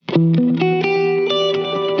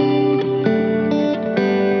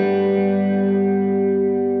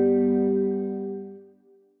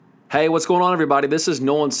Hey, what's going on, everybody? This is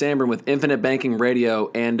Nolan Sambrin with Infinite Banking Radio,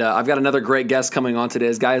 and I've got another great guest coming on today.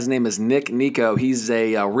 This guy's name is Nicaud. He's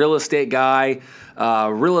a real estate guy,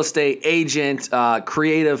 real estate agent,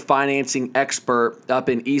 creative financing expert up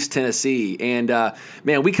in East Tennessee. And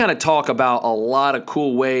man, we kind of talk about a lot of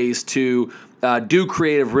cool ways to do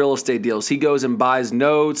creative real estate deals. He goes and buys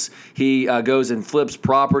notes. He goes and flips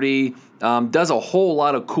property. Does a whole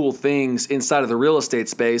lot of cool things inside of the real estate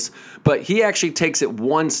space, but he actually takes it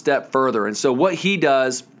one step further. And so what he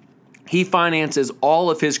does, he finances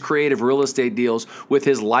all of his creative real estate deals with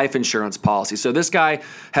his life insurance policy. So this guy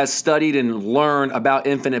has studied and learned about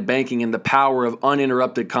infinite banking and the power of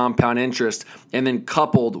uninterrupted compound interest, and then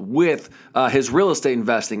coupled with his real estate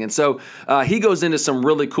investing. And so he goes into some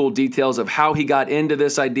really cool details of how he got into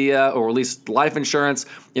this idea, or at least life insurance,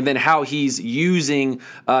 and then how he's using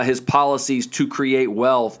his policies to create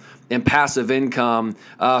wealth and passive income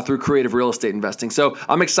through creative real estate investing. So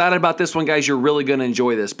I'm excited about this one, guys. You're really going to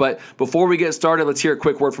enjoy this. But before we get started, let's hear a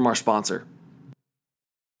quick word from our sponsor.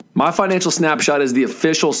 My Financial Snapshot is the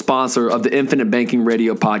official sponsor of the Infinite Banking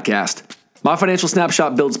Radio podcast. My Financial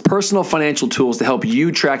Snapshot builds personal financial tools to help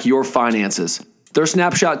you track your finances. Their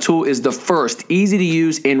Snapshot tool is the first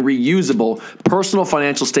easy-to-use and reusable personal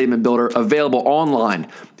financial statement builder available online.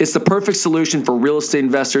 It's the perfect solution for real estate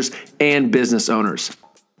investors and business owners.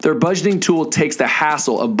 Their budgeting tool takes the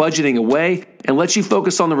hassle of budgeting away and lets you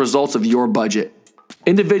focus on the results of your budget.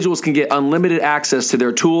 Individuals can get unlimited access to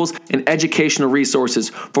their tools and educational resources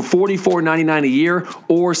for $44.99 a year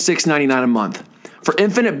or $6.99 a month. For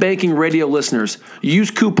Infinite Banking Radio listeners, use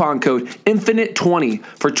coupon code INFINITE20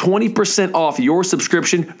 for 20% off your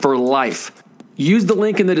subscription for life. Use the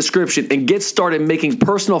link in the description and get started making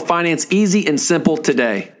personal finance easy and simple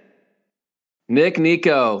today.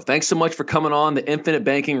 Nicaud, thanks so much for coming on the Infinite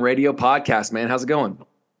Banking Radio podcast, man. How's it going?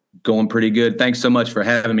 Going pretty good. Thanks so much for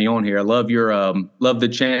having me on here. I love your love the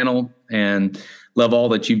channel and love all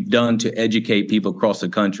that you've done to educate people across the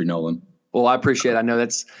country, Nolan. Well, I appreciate it. I know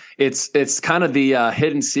it's kind of the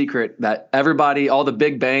hidden secret that everybody, all the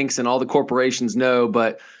big banks and all the corporations know,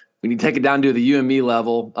 but when you take it down to the you and me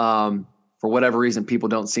level, for whatever reason, people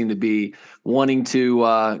don't seem to be wanting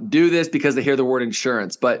to do this because they hear the word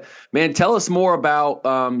insurance. But man, tell us more about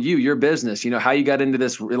your business, how you got into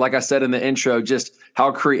this. Like I said in the intro, just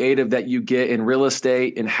how creative that you get in real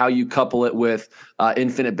estate and how you couple it with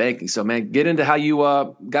infinite banking. So man, get into how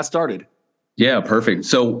you got started. Yeah, perfect.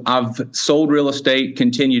 So I've sold real estate,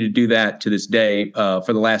 continue to do that to this day for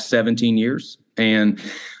the last 17 years. And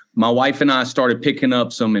my wife and I started picking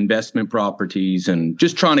up some investment properties and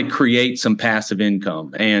just trying to create some passive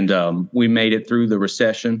income. And we made it through the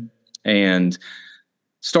recession and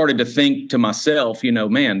started to think to myself,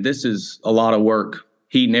 man, this is a lot of work.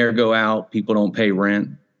 Heat and air go out. People don't pay rent.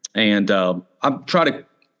 And I try to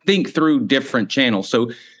think through different channels.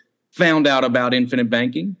 So found out about infinite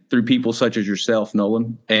banking through people such as yourself,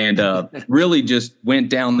 Nolan, and really just went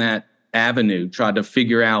down that avenue, tried to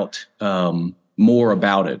figure out more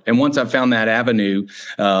about it. And once I found that avenue,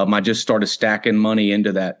 I just started stacking money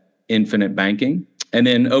into that infinite banking. And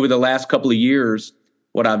then over the last couple of years,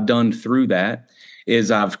 what I've done through that is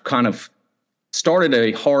I've kind of started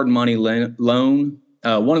a hard money loan.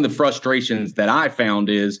 One of the frustrations that I found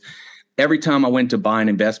is every time I went to buy an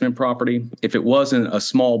investment property, if it wasn't a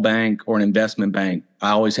small bank or an investment bank,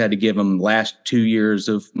 I always had to give them last 2 years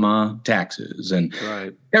of my taxes and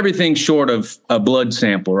everything short of a blood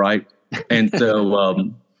sample, right? And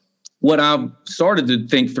so what I've started to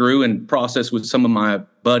think through and process with some of my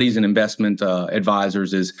buddies and investment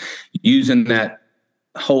advisors is using that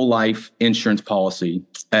whole life insurance policy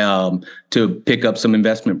to pick up some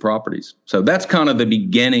investment properties. So that's kind of the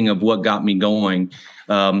beginning of what got me going.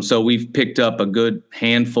 So we've picked up a good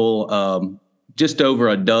handful, just over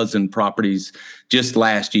a dozen properties just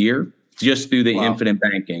last year, just through the infinite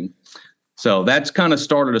banking. So that's kind of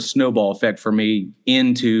started a snowball effect for me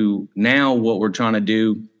into now what we're trying to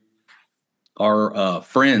do. Our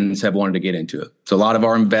friends have wanted to get into it. So a lot of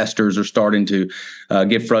our investors are starting to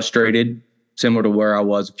get frustrated, similar to where I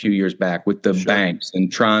was a few years back with the banks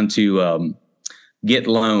and trying to get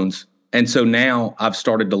loans. And so now I've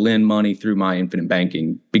started to lend money through my infinite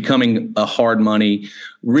banking, becoming a hard money,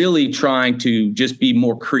 really trying to just be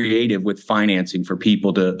more creative with financing for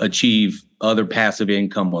people to achieve other passive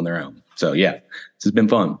income on their own. So yeah, this has been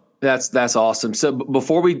fun. That's awesome. So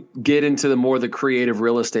before we get into the creative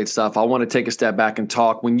real estate stuff, I want to take a step back and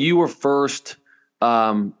talk. When you were first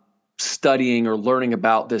studying or learning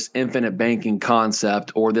about this infinite banking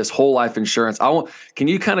concept or this whole life insurance, can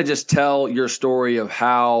you kind of just tell your story of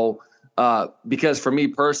how, because for me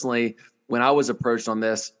personally, when I was approached on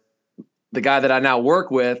this, the guy that I now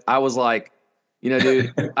work with, I was like,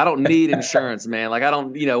 dude, I don't need insurance, man. Like I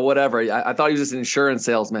don't, whatever. I thought he was just an insurance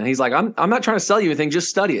salesman. He's like, I'm not trying to sell you anything. Just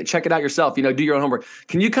study it. Check it out yourself. Do your own homework.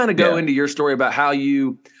 Can you kind of go into your story about how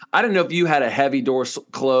I don't know if you had a heavy door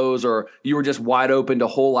close or you were just wide open to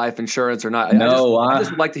whole life insurance or not. No, I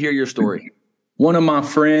just would like to hear your story. One of my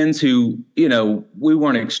friends who, we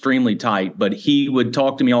weren't extremely tight, but he would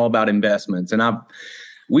talk to me all about investments, and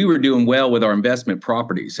we were doing well with our investment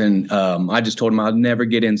properties. And I just told him I'd never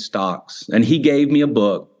get in stocks. And he gave me a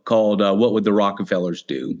book called What Would the Rockefellers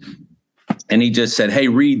Do? And he just said, hey,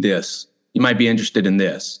 read this. You might be interested in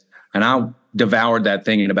this. And I devoured that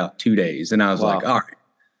thing in about 2 days. And I was like, all right,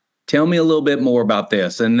 tell me a little bit more about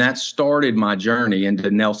this. And that started my journey into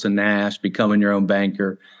Nelson Nash, Becoming Your Own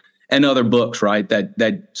Banker, and other books, right,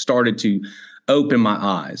 that started to open my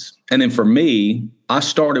eyes. And then for me, I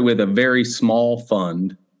started with a very small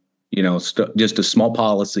fund, just a small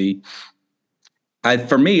policy.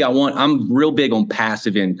 I'm real big on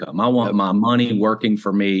passive income. I want my money working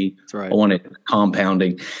for me. That's right. I want it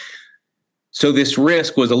compounding. So this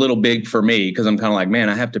risk was a little big for me because I'm kind of like, man,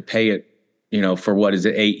 I have to pay it, for what is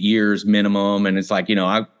it, 8 years minimum. And it's like,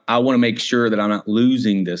 I want to make sure that I'm not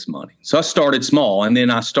losing this money. So I started small, and then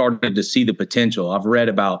I started to see the potential. I've read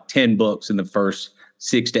about 10 books in the first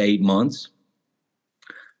 6 to 8 months.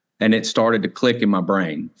 And it started to click in my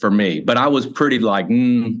brain for me. But I was pretty like,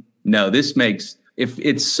 no, if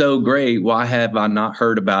it's so great, why have I not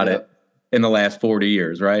heard about it in the last 40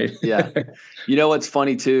 years, right? Yeah. What's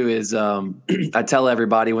funny too is I tell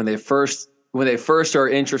everybody when they first are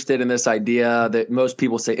interested in this idea that most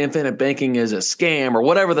people say infinite banking is a scam or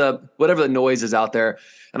whatever the noise is out there.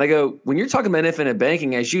 And I go, when you're talking about infinite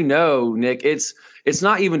banking, as you know, Nick, it's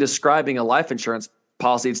not even describing a life insurance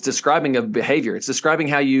policy. It's describing a behavior. It's describing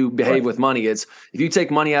how you behave with money. It's if you take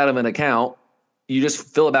money out of an account, you just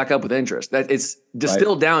fill it back up with interest. That it's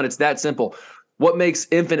distilled down. It's that simple. What makes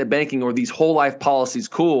infinite banking or these whole life policies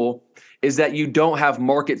cool is that you don't have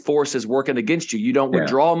market forces working against you. You don't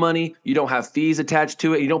withdraw money. You don't have fees attached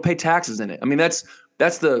to it. You don't pay taxes in it. I mean,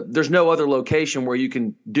 there's no other location where you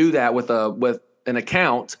can do that with an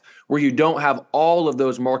account where you don't have all of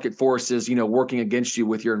those market forces, working against you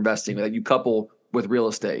with your investing that you couple with real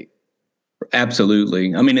estate.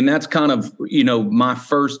 Absolutely. I mean, and that's kind of, my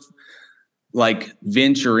first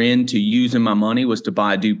venture into using my money was to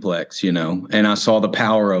buy a duplex, and I saw the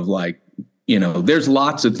power of there's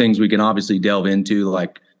lots of things we can obviously delve into,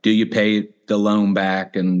 like, do you pay the loan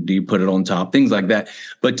back and do you put it on top, things like that.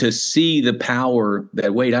 But to see the power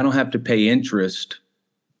that, wait, I don't have to pay interest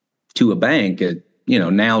to a bank at,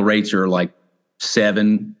 now rates are like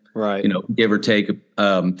 7, right? Give or take.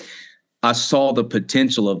 I saw the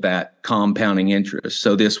potential of that compounding interest.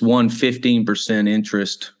 So this 15%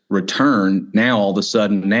 interest return, now all of a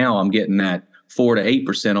sudden, now I'm getting that 4 to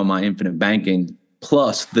 8% on my infinite banking,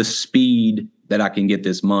 plus the speed that I can get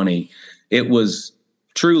this money. It was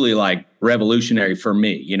truly revolutionary for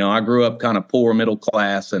me. I grew up kind of poor middle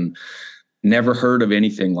class and never heard of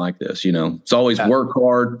anything like this. It's always work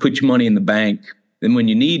hard, put your money in the bank. Then when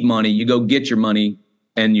you need money, you go get your money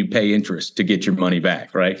and you pay interest to get your money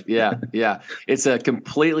back, right? Yeah. It's a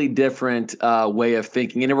completely different way of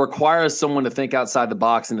thinking. And it requires someone to think outside the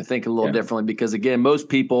box and to think a little differently because, again, most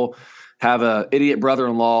people have a idiot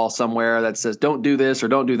brother-in-law somewhere that says, don't do this or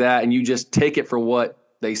don't do that. And you just take it for what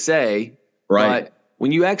they say. Right. But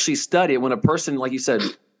when you actually study it, when a person, like you said,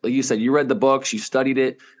 you read the books, you studied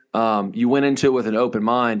it, you went into it with an open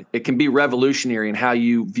mind, it can be revolutionary in how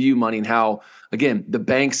you view money and how, again, the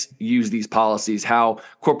banks use these policies, how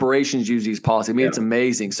corporations use these policies. I mean, it's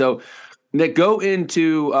amazing. So, Nick, go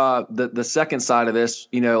into the second side of this.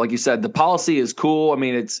 Like you said, the policy is cool. I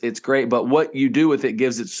mean, it's great, but what you do with it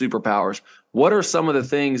gives it superpowers. What are some of the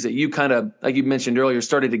things that you kind of, like you mentioned earlier,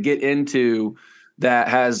 started to get into that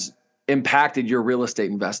has impacted your real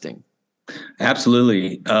estate investing?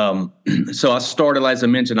 Absolutely. So I started, as I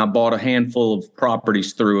mentioned, I bought a handful of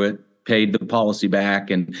properties through it, paid the policy back.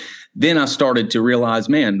 And then I started to realize,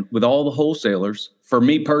 man, with all the wholesalers, for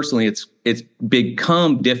me personally, it's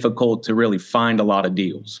become difficult to really find a lot of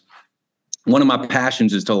deals. One of my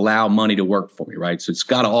passions is to allow money to work for me, right? So it's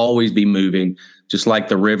got to always be moving, just like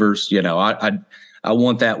the rivers. I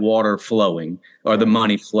want that water flowing or the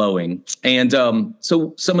money flowing. And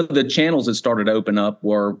so some of the channels that started to open up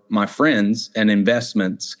were my friends and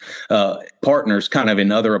investments, partners kind of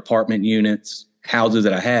in other apartment units, houses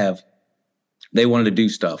that I have. They wanted to do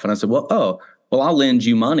stuff. And I said, well, I'll lend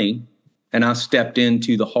you money. And I stepped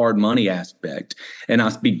into the hard money aspect. And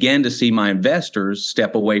I began to see my investors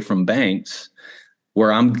step away from banks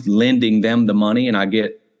where I'm lending them the money and I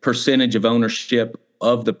get percentage of ownership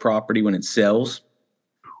of the property when it sells.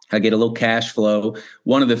 I get a little cash flow.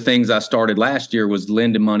 One of the things I started last year was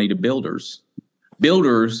lending money to builders.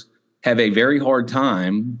 Builders have a very hard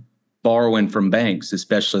time borrowing from banks,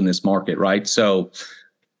 especially in this market, right? So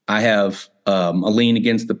I have a lien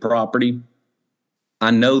against the property.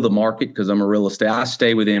 I know the market because I'm a real estate. I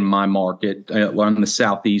stay within my market. I'm in the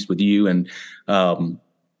Southeast with you. And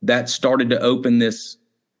that started to open this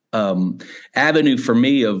avenue for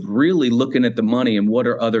me of really looking at the money and what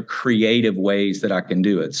are other creative ways that I can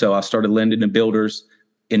do it. So I started lending to builders,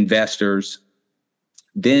 investors.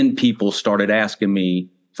 Then people started asking me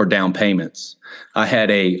for down payments. I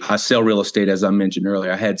sell real estate, as I mentioned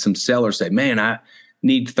earlier. I had some sellers say, man, I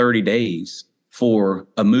need 30 days for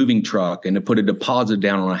a moving truck and to put a deposit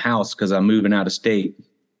down on a house because I'm moving out of state.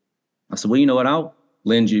 I said, well, you know what? I'll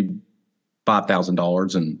lend you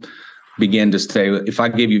 $5,000 and begin to say, if I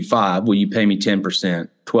give you 5, will you pay me 10%,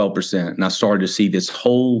 12%? And I started to see this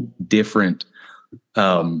whole different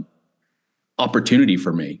opportunity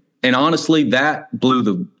for me. And honestly, that blew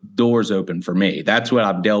the doors open for me. That's what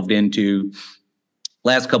I've delved into.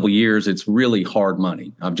 Last couple of years, it's really hard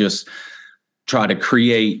money. I've just tried to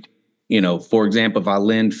create, for example, if I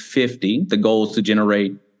lend 50, the goal is to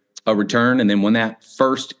generate a return. And then when that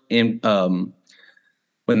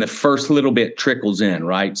when the first little bit trickles in,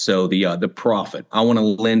 right? So the profit, I want to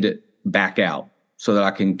lend it back out so that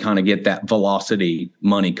I can kind of get that velocity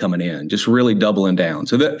money coming in, just really doubling down.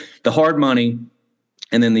 So the hard money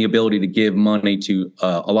and then the ability to give money to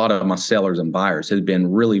a lot of my sellers and buyers has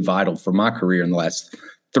been really vital for my career in the last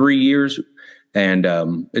 3 years. And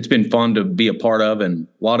it's been fun to be a part of. And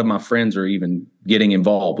a lot of my friends are even getting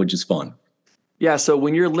involved, which is fun. Yeah. So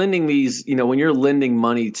when you're lending when you're lending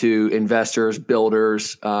money to investors,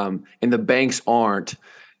 builders, and the banks aren't,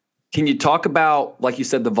 can you talk about, like you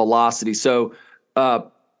said, the velocity? So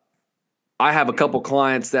I have a couple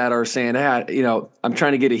clients that are saying, hey, I'm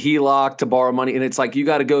trying to get a HELOC to borrow money. And it's like, you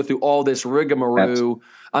got to go through all this rigmarole.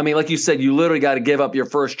 I mean, like you said, you literally got to give up your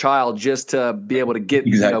first child just to be able to get,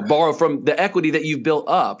 borrow from the equity that you've built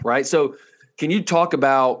up. Right. So can you talk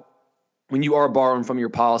about when you are borrowing from your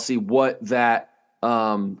policy, what that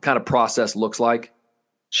kind of process looks like?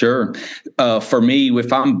 Sure. For me,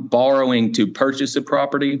 if I'm borrowing to purchase a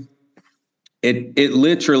property, it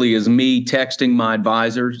literally is me texting my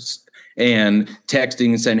advisors and texting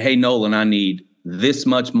and saying, hey, Nolan, I need this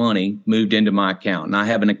much money moved into my account. And I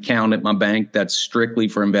have an account at my bank that's strictly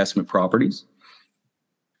for investment properties.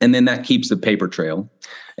 And then that keeps the paper trail.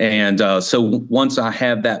 And so once I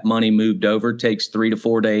have that money moved over, it takes 3 to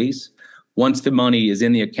 4 days. Once the money is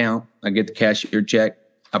in the account, I get the cashier check,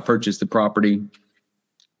 I purchase the property.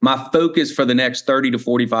 My focus for the next 30 to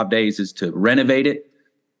 45 days is to renovate it,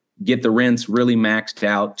 get the rents really maxed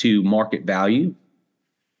out to market value.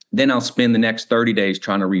 Then I'll spend the next 30 days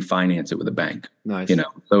trying to refinance it with a bank. Nice.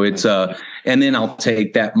 So it's, and then I'll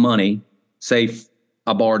take that money, say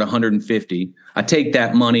I borrowed 150. I take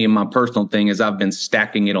that money, and my personal thing is I've been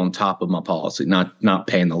stacking it on top of my policy, not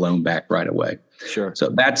paying the loan back right away. Sure. So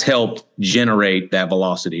that's helped generate that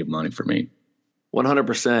velocity of money for me.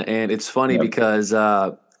 100%. And it's funny because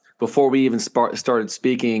before we even started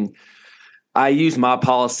speaking, I use my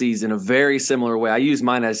policies in a very similar way. I use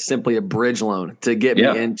mine as simply a bridge loan to get me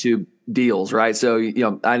into deals, right? So,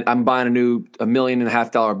 I'm buying a new $1.5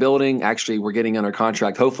 million building. Actually, we're getting under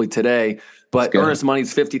contract hopefully today, but earnest money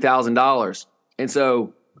is $50,000. And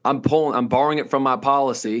so I'm borrowing it from my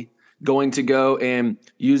policy, going to go and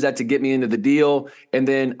use that to get me into the deal. And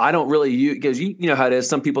then I don't really use, because you know how it is.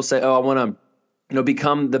 Some people say, oh, I want to,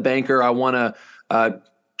 become the banker. I want to,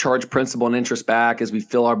 charge principal and interest back as we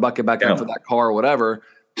fill our bucket back up for that car or whatever.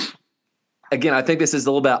 Again, I think this is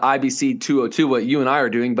a little bit IBC 202, what you and I are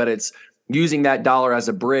doing, but it's using that dollar as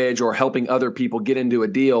a bridge or helping other people get into a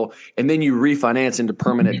deal. And then you refinance into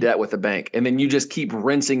permanent debt with a bank. And then you just keep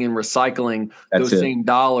rinsing and recycling those same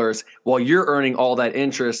dollars while you're earning all that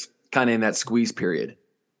interest kind of in that squeeze period.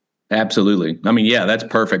 Absolutely. I mean, yeah, that's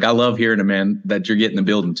perfect. I love hearing it, man, that you're getting the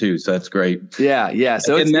building too. So that's great. Yeah.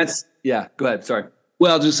 So go ahead. Sorry.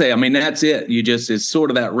 Well, I'll just say, I mean, that's it. It's sort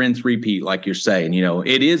of that rinse repeat, like you're saying,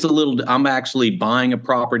 it is I'm actually buying a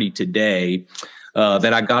property today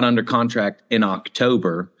that I got under contract in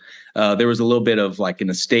October. There was a little bit of like an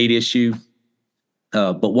estate issue.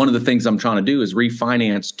 But one of the things I'm trying to do is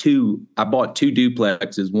refinance I bought 2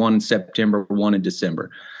 duplexes, one in September, one in December.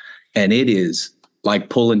 And it is like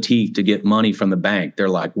pulling teeth to get money from the bank. They're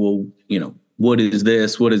like, well, what is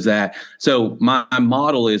this? What is that? So my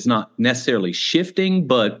model is not necessarily shifting,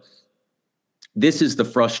 but this is the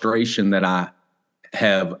frustration that I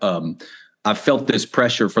have I felt this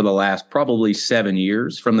pressure for the last probably 7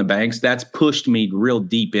 years from the banks. That's pushed me real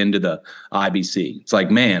deep into the IBC. It's like,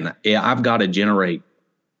 man, I've got to generate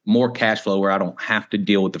more cash flow where I don't have to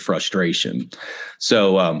deal with the frustration.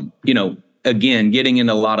 So, again, getting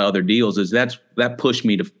into a lot of other deals that pushed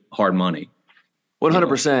me to hard money.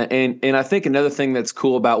 100%. And I think another thing that's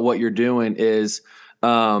cool about what you're doing is,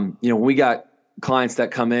 we got clients that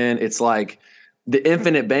come in, it's like the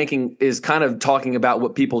infinite banking is kind of talking about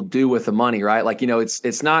what people do with the money, right? Like,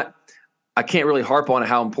 it's not, I can't really harp on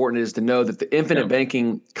how important it is to know that the infinite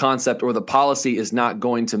banking concept or the policy is not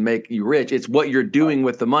going to make you rich. It's what you're doing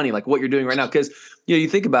with the money, like what you're doing right now. Because, you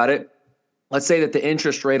think about it, let's say that the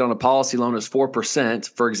interest rate on a policy loan is 4%,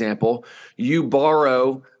 for example. You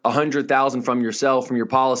borrow $100,000 from yourself, from your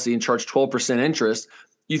policy, and charge 12% interest.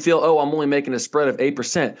 You feel, I'm only making a spread of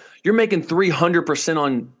 8%. You're making 300%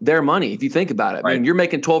 on their money. If you think about it, right. I mean, you're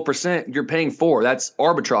making 12%, you're paying 4%. That's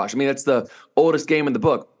arbitrage. I mean, that's the oldest game in the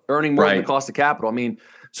book, earning more than the cost of capital. I mean,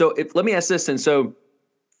 so let me ask this. And so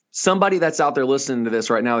somebody that's out there listening to this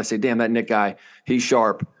right now, they say, damn, that Nick guy, he's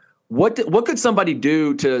sharp. What could somebody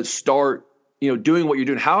do to start, doing what you're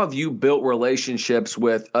doing? How have you built relationships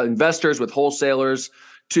with investors, with wholesalers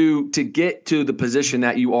to get to the position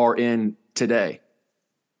that you are in today?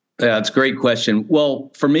 Yeah, it's a great question.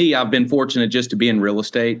 Well, for me, I've been fortunate just to be in real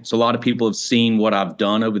estate. So a lot of people have seen what I've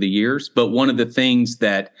done over the years. But one of the things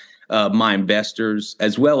that my investors,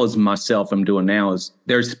 as well as myself, I'm doing now is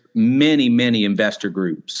there's many, many investor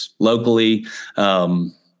groups locally.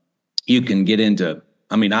 You can get into,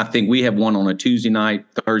 I think we have one on a Tuesday night,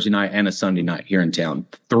 Thursday night, and a Sunday night here in town.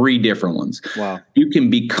 3 different ones. Wow. You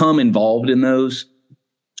can become involved in those.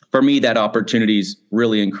 For me, that opportunity's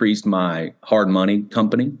really increased my hard money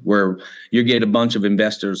company, where you get a bunch of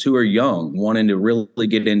investors who are young, wanting to really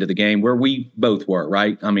get into the game, where we both were,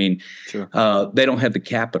 right? Sure. They don't have the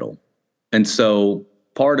capital. And so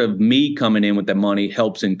part of me coming in with that money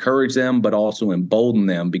helps encourage them, but also embolden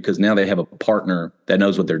them, because now they have a partner that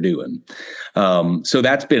knows what they're doing. So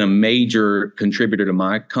that's been a major contributor to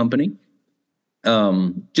my company.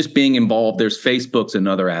 Just being involved. There's Facebook's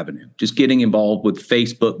another avenue. Just getting involved with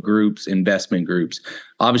Facebook groups, investment groups.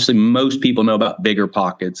 Obviously, most people know about Bigger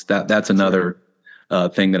Pockets. That's another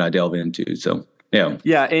thing that I delve into. So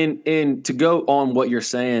yeah. And to go on what you're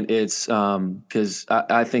saying, it's because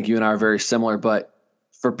I think you and I are very similar. But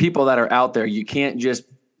for people that are out there, you can't just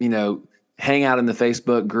hang out in the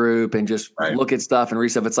Facebook group and just look at stuff and read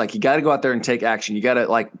stuff. It's like you got to go out there and take action. You got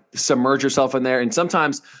to submerge yourself in there. And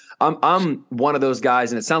sometimes I'm one of those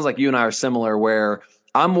guys, and it sounds like you and I are similar, where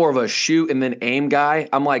I'm more of a shoot and then aim guy.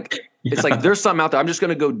 I'm like, it's like there's something out there. I'm just going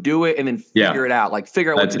to go do it and then figure it out,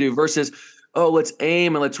 figure out what to do, versus, let's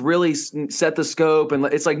aim and let's really set the scope. And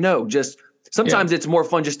it's like, no, just sometimes it's more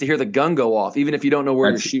fun just to hear the gun go off, even if you don't know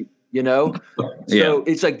where you're shooting. So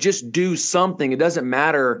it's like, just do something. It doesn't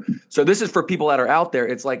matter. So this is for people that are out there.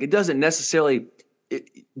 It's like, it doesn't necessarily,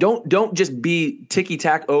 don't just be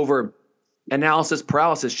ticky-tack over analysis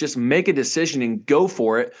paralysis. Just make a decision and go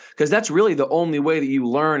for it, because that's really the only way that you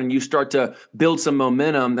learn and you start to build some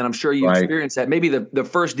momentum. And I'm sure you experienced that. Maybe the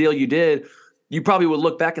first deal you did, you probably would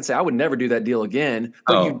look back and say, I would never do that deal again,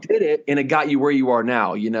 but you did it and it got you where you are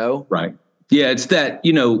now, Right. Yeah. It's that,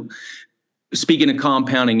 speaking of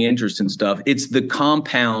compounding interest and stuff, it's the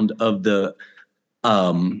compound of the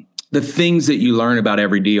things that you learn about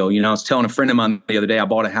every deal. I was telling a friend of mine the other day, I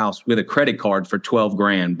bought a house with a credit card for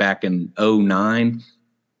 $12,000 back in 2009.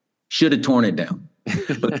 Should have torn it down.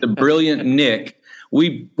 But the brilliant Nick,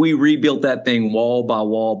 we rebuilt that thing wall by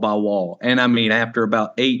wall by wall. And after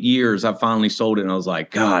about 8 years, I finally sold it, and I was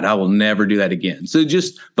like, God, I will never do that again.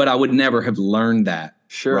 But I would never have learned that.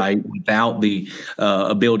 Sure. Right. Without the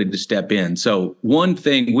ability to step in. So one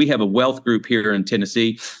thing, we have a wealth group here in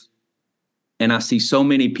Tennessee, and I see so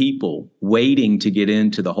many people waiting to get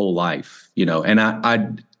into the whole life, and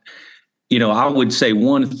I would say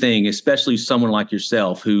one thing, especially someone like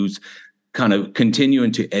yourself, who's kind of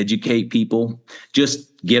continuing to educate people,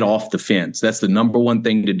 just get off the fence. That's the number one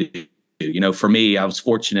thing to do. For me, I was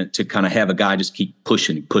fortunate to kind of have a guy just keep push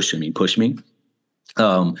me.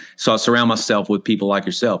 So I surround myself with people like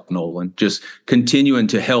yourself, Nolan, just continuing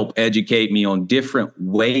to help educate me on different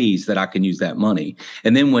ways that I can use that money.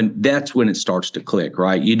 And then that's when it starts to click,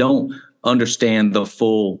 right? You don't understand the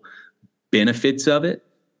full benefits of it,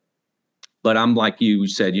 but I'm like you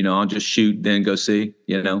said, I'll just shoot, then go see,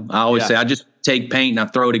 I always say, I just take paint and I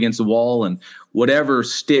throw it against the wall, and whatever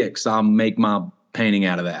sticks, I'll make my painting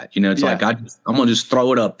out of that. It's like, I'm going to just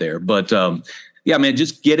throw it up there. But, yeah, man,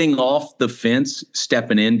 just getting off the fence,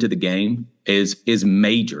 stepping into the game is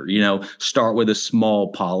major. Start with a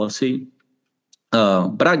small policy.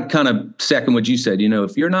 But I kind of second what you said.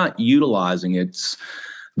 If you're not utilizing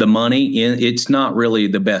the money it's not really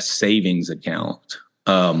the best savings account.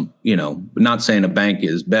 Not saying a bank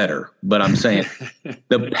is better, but I'm saying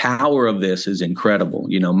the power of this is incredible.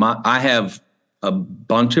 I have a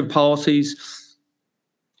bunch of policies.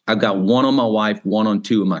 I've got one on my wife, one on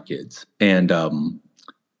two of my kids, and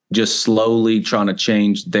just slowly trying to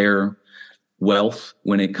change their wealth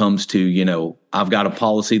when it comes to, I've got a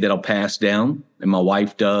policy that'll pass down and my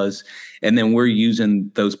wife does. And then we're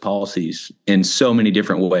using those policies in so many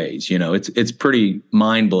different ways. It's pretty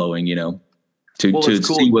mind blowing, to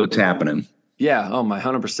see what's happening. Yeah. Oh, my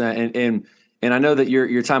 100%. And I know that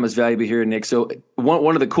your time is valuable here, Nick. So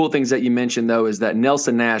one of the cool things that you mentioned though, is that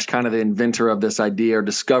Nelson Nash, kind of the inventor of this idea or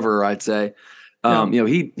discoverer, I'd say,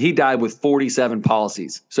 he died with 47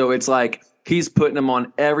 policies. So it's like, he's putting them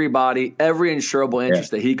on everybody, every insurable interest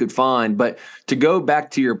that he could find. But to go back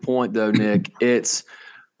to your point, though, Nick, it's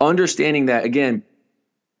understanding that, again,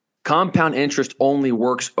 compound interest only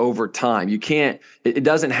works over time. It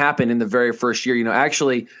doesn't happen in the very first year.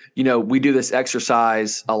 Actually, we do this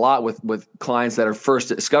exercise a lot with clients that are first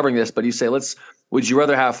discovering this, but you say, would you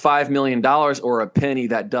rather have $5 million or a penny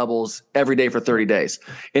that doubles every day for 30 days?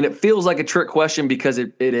 And it feels like a trick question because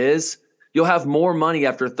it is. You'll have more money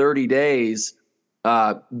after 30 days,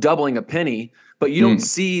 doubling a penny, but you don't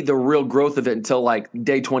see the real growth of it until like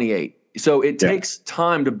day 28. So it takes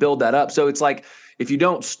time to build that up. So it's like, if you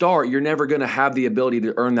don't start, you're never going to have the ability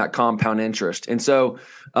to earn that compound interest. And so,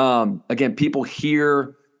 again, people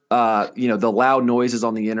hear, the loud noises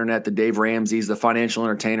on the internet, the Dave Ramsey's, the financial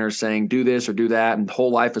entertainers saying, do this or do that, and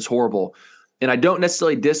whole life is horrible. And I don't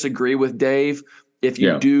necessarily disagree with Dave. If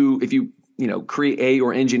you create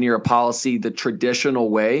or engineer a policy the traditional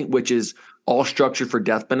way, which is all structured for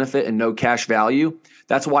death benefit and no cash value.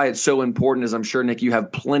 That's why it's so important, as I'm sure, Nick, you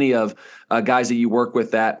have plenty of guys that you work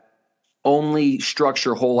with that only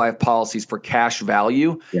structure whole life policies for cash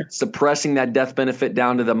value, suppressing that death benefit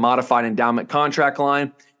down to the modified endowment contract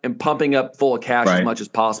line and pumping up full of cash as much as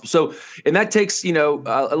possible. So, and that takes, a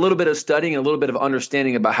little bit of studying, a little bit of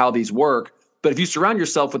understanding about how these work. But if you surround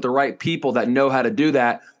yourself with the right people that know how to do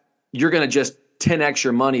that, you're going to just 10x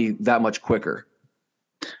your money that much quicker.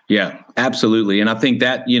 Yeah, absolutely. And I think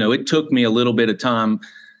that, it took me a little bit of time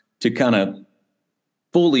to kind of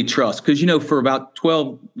fully trust because, for about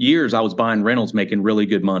 12 years, I was buying rentals, making really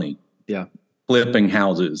good money. Yeah. Flipping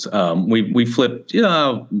houses. We flipped,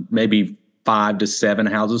 maybe 5 to 7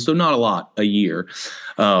 houses. So not a lot a year.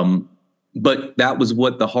 But that was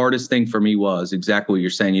what the hardest thing for me was, exactly what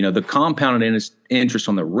you're saying. The compounded interest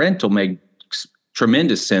on the rental made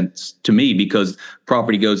tremendous sense to me because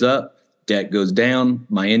property goes up, debt goes down,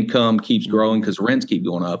 my income keeps growing because rents keep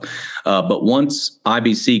going up. But once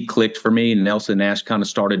IBC clicked for me and Nelson Nash kind of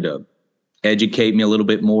started to educate me a little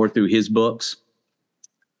bit more through his books,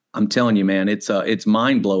 I'm telling you, man, it's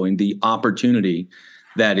mind blowing the opportunity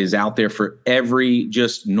that is out there for every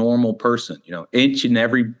just normal person. Each and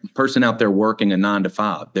every person out there working a 9 to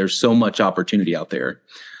 5. There's so much opportunity out there.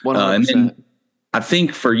 100%. And then I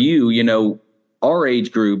think for you, our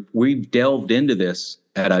age group, we've delved into this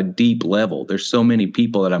at a deep level. There's so many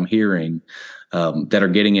people that I'm hearing that are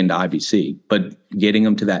getting into IBC, but getting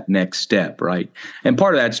them to that next step, right? And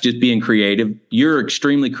part of that's just being creative. You're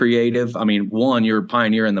extremely creative. I mean, one, you're a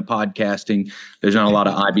pioneer in the podcasting. There's not a lot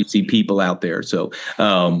of IBC people out there. So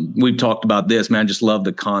we've talked about this, man. I just love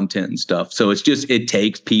the content and stuff. So it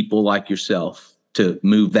takes people like yourself to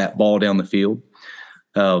move that ball down the field.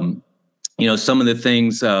 Some of the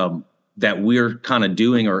things that we're kind of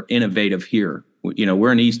doing are innovative here.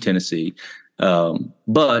 We're in East Tennessee,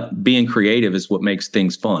 but being creative is what makes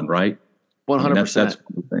things fun, right? 100%. That's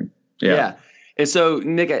the thing. Yeah. And so,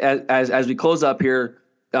 Nick, as we close up here,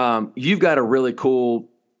 you've got a really cool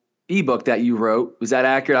ebook that you wrote. Was that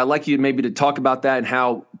accurate? I'd like you maybe to talk about that and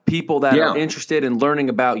how people that are interested in learning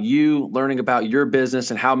about you, learning about your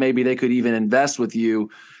business, and how maybe they could even invest with you.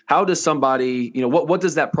 How does somebody, what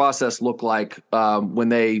does that process look like when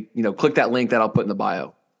they, click that link that I'll put in the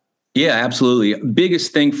bio? Yeah, absolutely.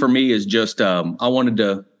 Biggest thing for me is just I wanted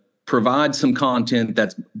to provide some content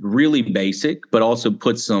that's really basic, but also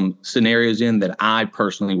put some scenarios in that I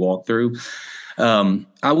personally walk through.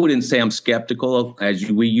 I wouldn't say I'm skeptical, as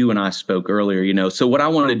you and I spoke earlier, So what I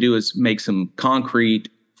wanted to do is make some concrete,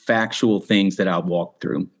 factual things that I walked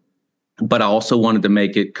through. But I also wanted to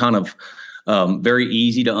make it kind of very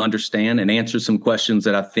easy to understand and answer some questions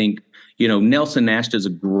that I think, Nelson Nash does a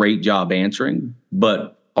great job answering,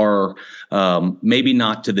 but are maybe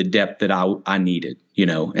not to the depth that I needed.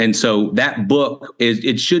 And so that book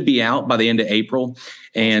it should be out by the end of April.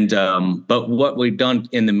 And but what we've done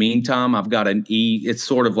in the meantime, I've got it's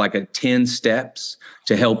sort of like a 10 steps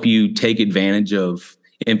to help you take advantage of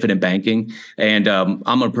infinite banking. And I'm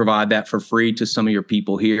going to provide that for free to some of your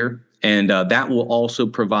people here. And that will also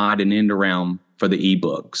provide an end around for the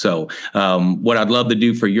ebook. So what I'd love to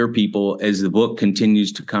do for your people as the book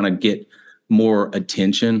continues to kind of get more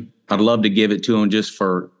attention, I'd love to give it to them just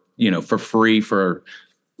for free for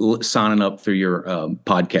signing up through your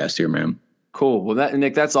podcast here, man. Cool. Well,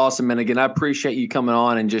 Nick, that's awesome. And again, I appreciate you coming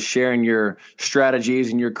on and just sharing your strategies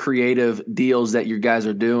and your creative deals that you guys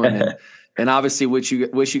are doing. And obviously, wish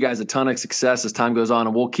you guys a ton of success as time goes on,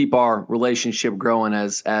 and we'll keep our relationship growing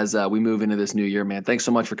as we move into this new year, man. Thanks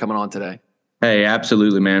so much for coming on today. Hey,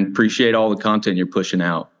 absolutely, man. Appreciate all the content you're pushing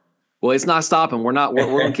out. Well, it's not stopping. We're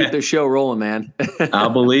going to keep this show rolling, man. I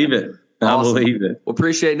believe it. Awesome. I believe it. Well,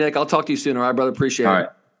 appreciate it, Nick. I'll talk to you soon. All right, brother. Appreciate it. All right.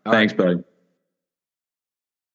 Thanks, buddy.